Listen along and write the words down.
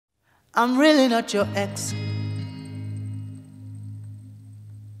I'm really not your ex,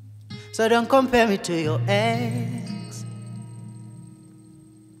 so don't compare me to your ex.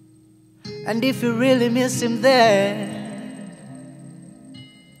 And if you really miss him then,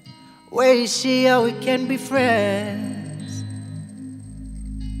 where is she? How we can be friends?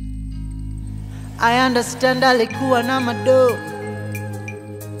 I understand alikuwa na mado.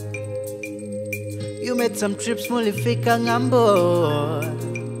 You made some trips mulifika ngambo.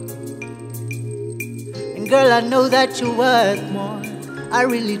 And girl, I know that you're worth more. I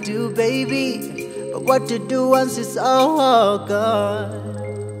really do, baby. But what to do once it's all gone?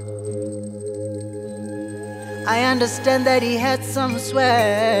 I understand that he had some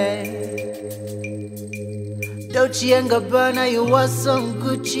swag. Dolce and Gabbana, you wore some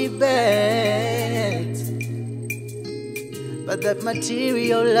Gucci bags. But that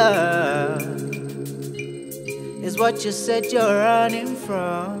material love is what you said you're running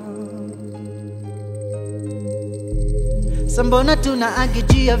from. Sambona tuna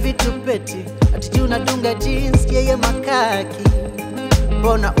agijia vitu peti, ati unadunga jeans yeye makaki.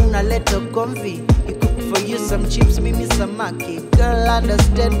 Mbona unaleta comfy, he cook for you some chips, mimi samaki. Girl,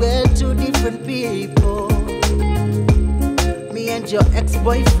 understand we're two different people. Me and your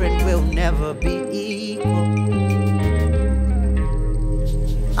ex-boyfriend will never be equal.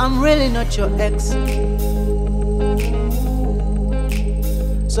 I'm really not your ex,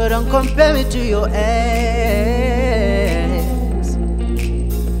 so don't compare me to your ex.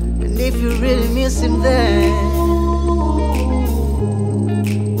 And if you really miss him then,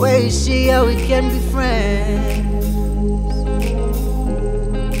 where is she? How we can be friends?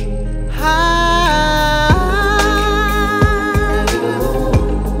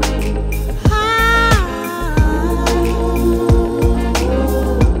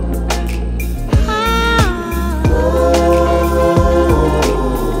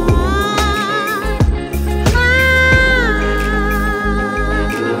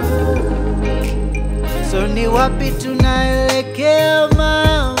 So ni wapi tunaelekea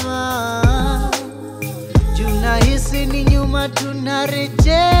mama? Tunahisi ni nyuma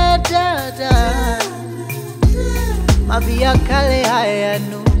tunarejea dada. Mavi ya kale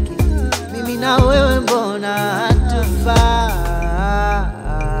hayanuki, mimi na wewe mbona hatufani?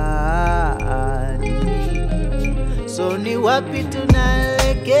 So ni wapi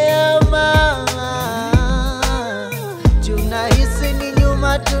tunaelekea mama? Tunahisi ni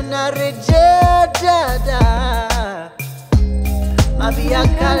nyuma tunarejea dada. Mavi ya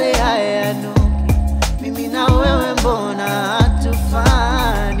kale hayanuki, mimi na wewe mbona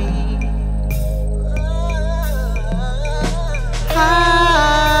hatufani?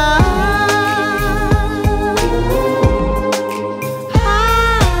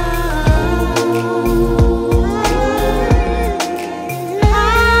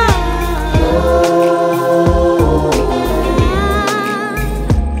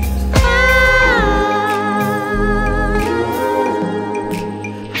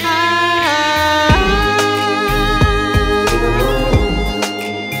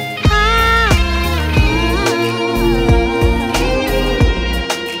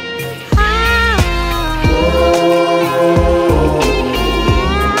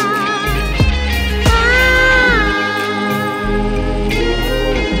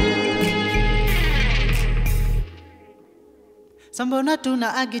 Sambona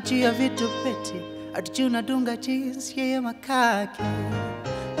tuna agijia vitu peti, ati unadunga jeans yeye makaki.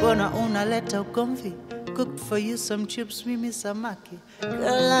 Mbona unaleta ugomvi, cooked for you some chips, mimi samaki.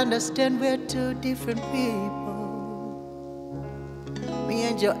 Girl, understand we're two different people. Me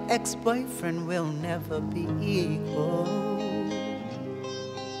and your ex-boyfriend will never be equal.